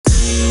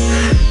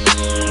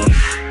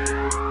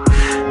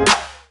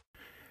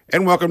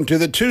And welcome to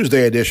the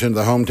Tuesday edition of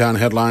the Hometown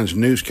Headlines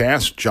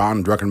newscast.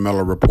 John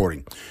Druckenmiller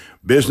reporting.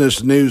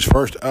 Business news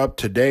first up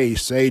today.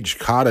 Sage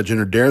Cottage in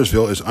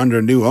Adairsville is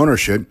under new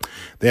ownership.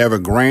 They have a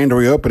grand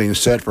reopening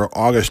set for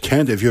August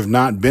 10th. If you've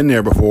not been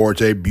there before,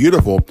 it's a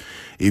beautiful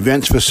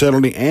events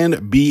facility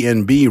and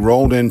B&B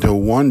rolled into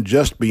one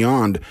just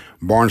beyond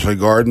Barnsley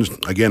Gardens.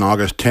 Again,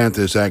 August 10th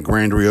is that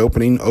grand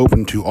reopening,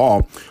 open to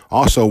all.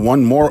 Also,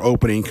 one more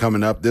opening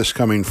coming up this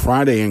coming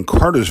Friday in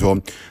Cartersville.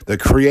 The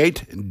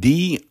Create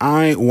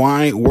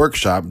DIY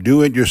Workshop,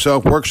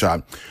 Do-It-Yourself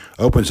Workshop,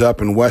 opens up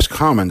in West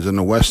Commons in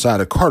the west side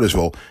of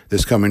Cartersville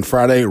this coming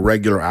Friday.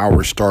 Regular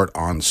hours start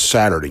on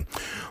Saturday.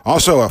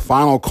 Also, a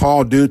final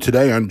call due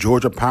today on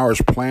Georgia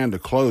Power's plan to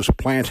close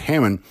Plant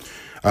Hammond.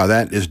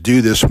 That is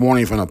due this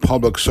morning from the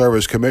Public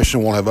Service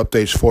Commission. We'll have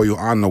updates for you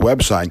on the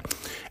website.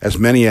 As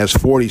many as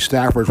 40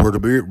 staffers were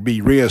to be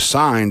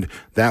reassigned.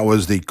 That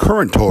was the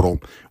current total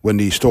when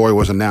the story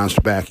was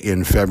announced back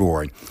in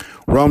February.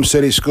 Rome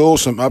City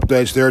Schools, some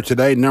updates there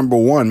today. Number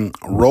one,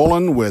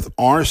 rolling with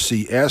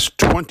RCS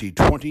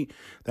 2020.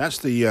 That's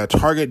the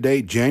target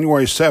date,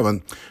 January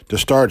 7th, to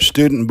start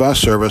student bus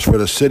service for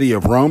the city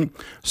of Rome.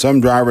 Some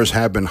drivers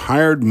have been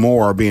hired,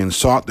 more are being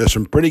sought. There's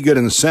some pretty good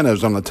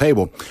incentives on the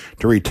table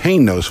to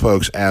retain those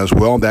folks as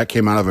well. That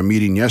came out of a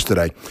meeting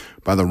yesterday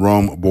by the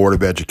Rome Board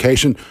of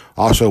Education.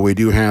 Also, we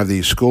do have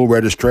the school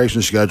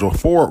registration schedule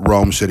for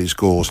Rome City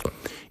Schools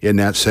in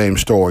that same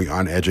story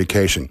on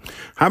education.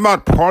 How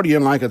about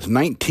partying like it's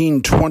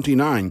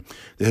 1929?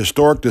 The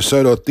historic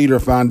DeSoto Theater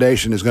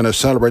Foundation is going to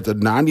celebrate the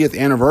 90th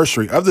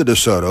anniversary of the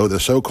DeSoto, the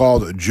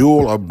so-called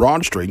Jewel of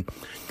Broad Street.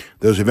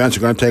 Those events are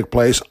going to take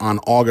place on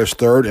August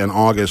 3rd and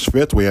August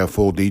 5th. We have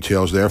full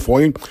details there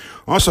for you.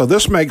 Also,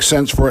 this makes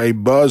sense for a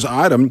buzz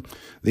item.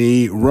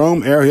 The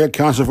Rome Area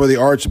Council for the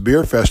Arts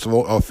Beer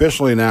Festival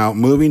officially now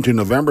moving to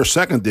November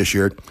 2nd this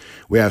year.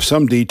 We have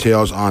some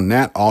details on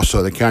that.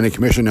 Also, the County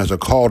Commission has a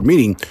called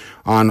meeting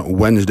on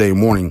Wednesday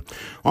morning.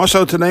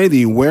 Also today,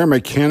 the Ware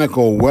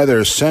Mechanical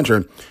Weather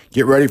Center.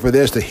 Get ready for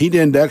this. The heat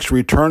index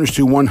returns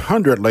to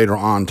 100 later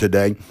on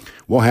today.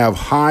 We'll have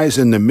highs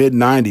in the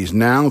mid-90s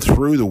now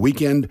through the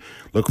weekend.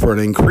 Look for an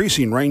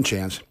increasing rain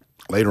chance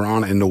later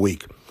on in the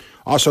week.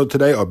 Also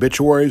today,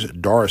 obituaries,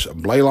 Doris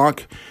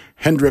Blaylock,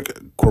 Hendrik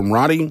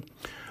Quimrati,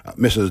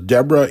 Mrs.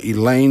 Deborah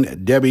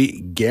Elaine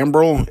Debbie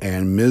Gambrel,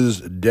 and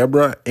Ms.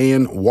 Deborah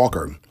Ann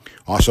Walker.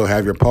 Also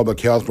have your public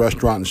health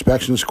restaurant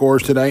inspection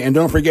scores today. And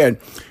don't forget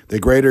the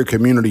Greater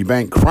Community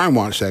Bank Crime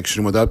Watch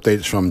section with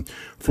updates from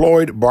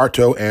Floyd,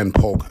 Bartow, and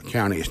Polk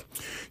counties.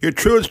 Your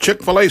Truett's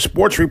Chick-fil-A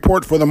sports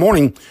report for the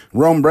morning.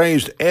 Rome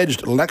Braves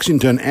edged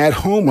Lexington at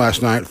home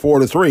last night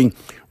 4-3.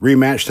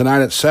 Rematch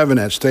tonight at 7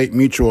 at State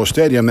Mutual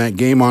Stadium. That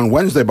game on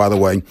Wednesday, by the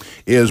way,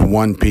 is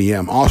 1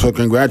 p.m. Also,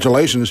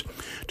 congratulations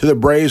to the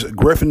Braves'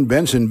 Griffin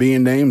Benson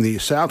being named the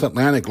South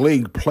Atlantic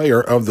League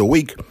Player of the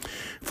Week.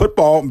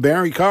 Football,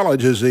 Barry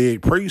College is the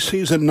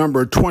preseason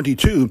number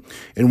 22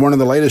 in one of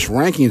the latest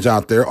rankings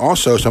out there.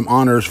 Also, some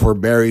honors for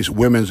Barry's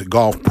women's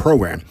golf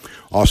program.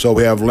 Also,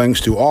 we have links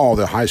to all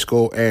the high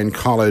school and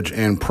college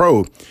and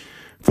pro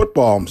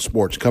football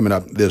sports coming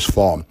up this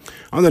fall.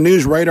 On the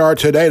news radar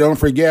today, don't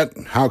forget,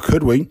 how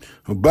could we?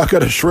 A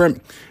Bucket of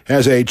Shrimp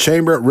has a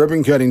chamber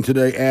ribbon cutting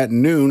today at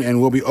noon and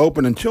will be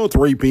open until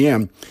 3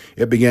 p.m.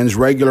 It begins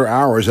regular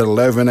hours at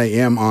 11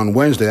 a.m. on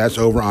Wednesday. That's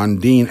over on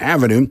Dean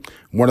Avenue.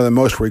 One of the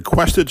most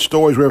requested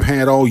stories we've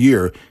had all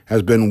year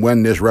has been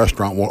when this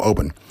restaurant will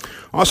open.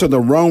 Also, the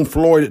Rome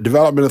Floyd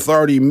Development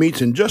Authority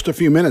meets in just a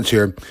few minutes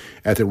here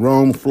at the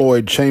Rome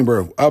Floyd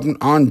Chamber. Up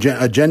on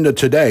agenda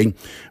today,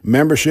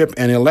 membership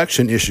and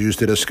election issues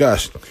to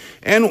discuss.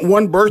 And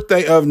one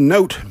birthday of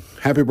note.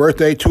 Happy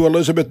birthday to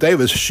Elizabeth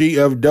Davis, she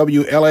of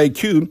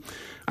WLAQ.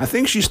 I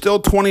think she's still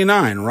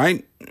 29,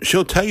 right?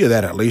 She'll tell you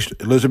that at least.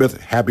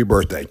 Elizabeth, happy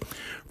birthday.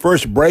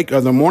 First break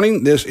of the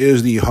morning. This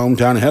is the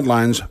Hometown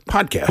Headlines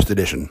Podcast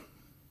Edition.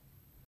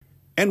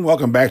 And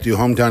welcome back to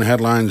Hometown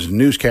Headlines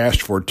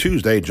newscast for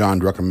Tuesday. John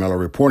Druckenmiller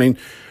reporting.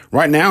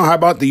 Right now, how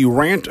about the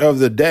rant of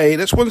the day?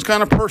 This one's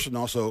kind of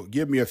personal, so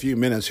give me a few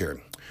minutes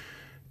here.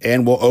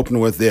 And we'll open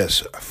with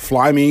this.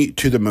 Fly me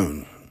to the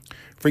moon.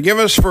 Forgive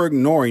us for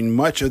ignoring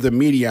much of the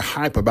media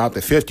hype about the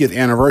 50th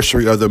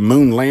anniversary of the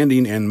moon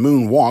landing and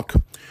moonwalk.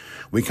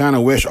 We kind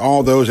of wish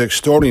all those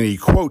extorting a,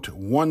 quote,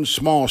 one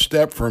small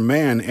step for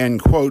man,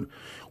 end quote,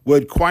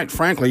 would quite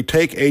frankly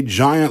take a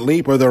giant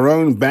leap of their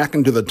own back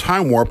into the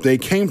time warp they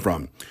came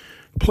from.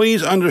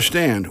 Please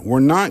understand,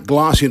 we're not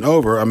glossing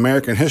over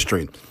American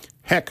history.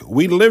 Heck,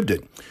 we lived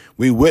it.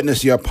 We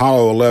witnessed the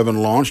Apollo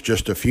 11 launch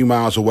just a few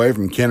miles away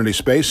from Kennedy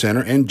Space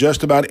Center and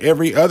just about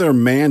every other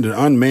manned and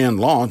unmanned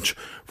launch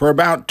for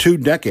about 2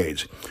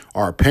 decades.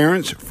 Our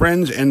parents,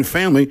 friends, and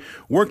family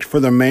worked for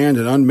the manned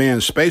and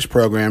unmanned space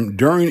program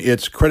during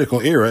its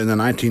critical era in the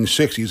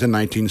 1960s and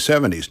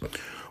 1970s.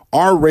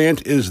 Our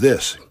rant is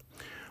this.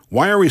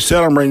 Why are we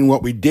celebrating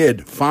what we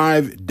did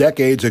 5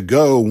 decades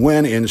ago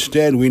when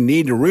instead we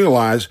need to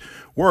realize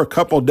we're a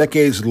couple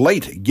decades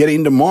late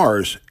getting to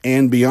Mars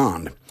and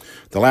beyond?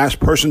 The last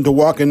person to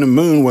walk in the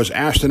moon was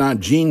astronaut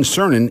Gene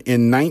Cernan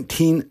in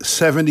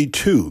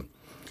 1972.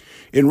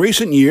 In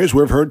recent years,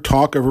 we've heard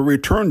talk of a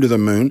return to the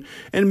moon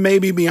and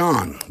maybe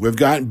beyond. We've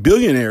got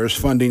billionaires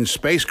funding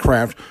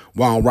spacecraft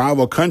while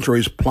rival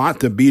countries plot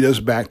to beat us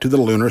back to the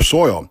lunar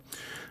soil.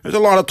 There's a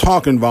lot of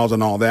talk involved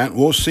in all that.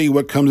 We'll see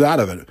what comes out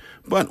of it.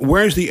 But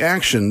where's the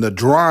action, the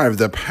drive,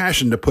 the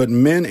passion to put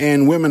men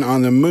and women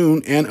on the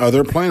moon and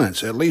other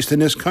planets, at least in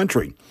this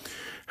country?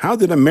 How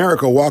did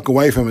America walk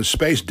away from its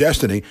space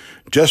destiny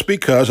just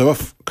because of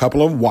a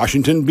couple of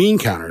Washington bean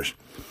counters?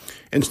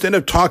 Instead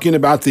of talking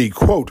about the,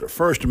 quote,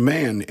 first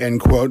man, end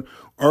quote,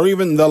 or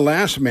even the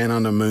last man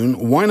on the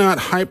moon, why not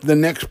hype the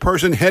next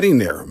person heading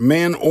there,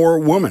 man or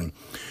woman?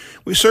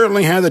 We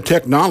certainly have the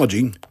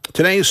technology.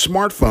 Today's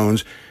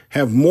smartphones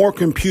have more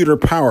computer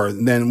power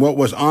than what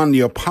was on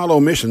the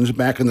Apollo missions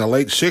back in the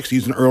late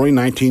 60s and early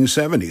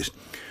 1970s.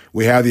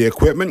 We have the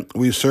equipment.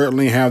 We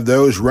certainly have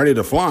those ready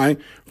to fly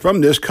from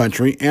this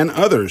country and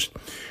others.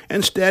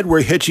 Instead,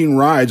 we're hitching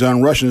rides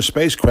on Russian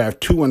spacecraft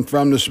to and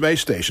from the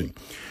space station.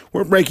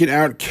 We're breaking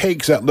out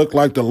cakes that look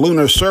like the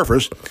lunar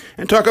surface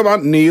and talk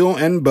about Neil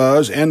and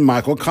Buzz and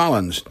Michael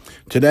Collins.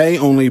 Today,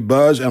 only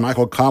Buzz and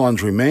Michael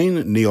Collins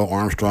remain. Neil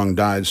Armstrong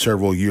died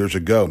several years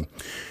ago.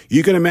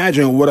 You can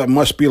imagine what it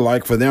must be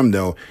like for them,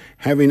 though,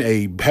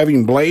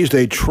 having blazed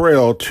a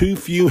trail too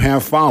few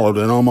have followed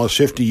in almost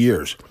 50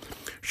 years.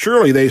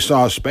 Surely they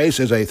saw space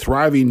as a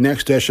thriving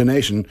next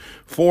destination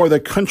for the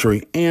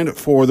country and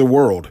for the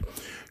world.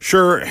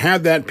 Sure,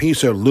 have that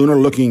piece of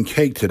lunar-looking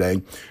cake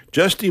today.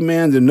 Just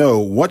demand to know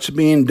what's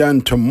being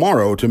done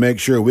tomorrow to make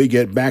sure we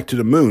get back to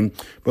the moon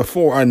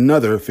before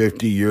another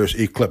 50 years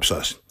eclipse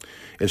us.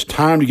 It's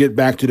time to get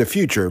back to the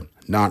future,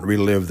 not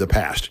relive the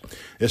past.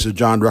 This is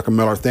John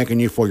Druckenmiller thanking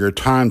you for your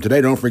time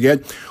today. Don't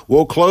forget,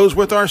 we'll close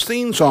with our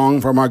theme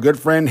song from our good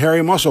friend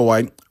Harry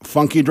Musselwhite,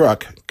 Funky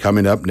Druck,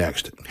 coming up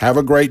next. Have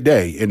a great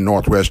day in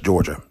Northwest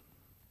Georgia.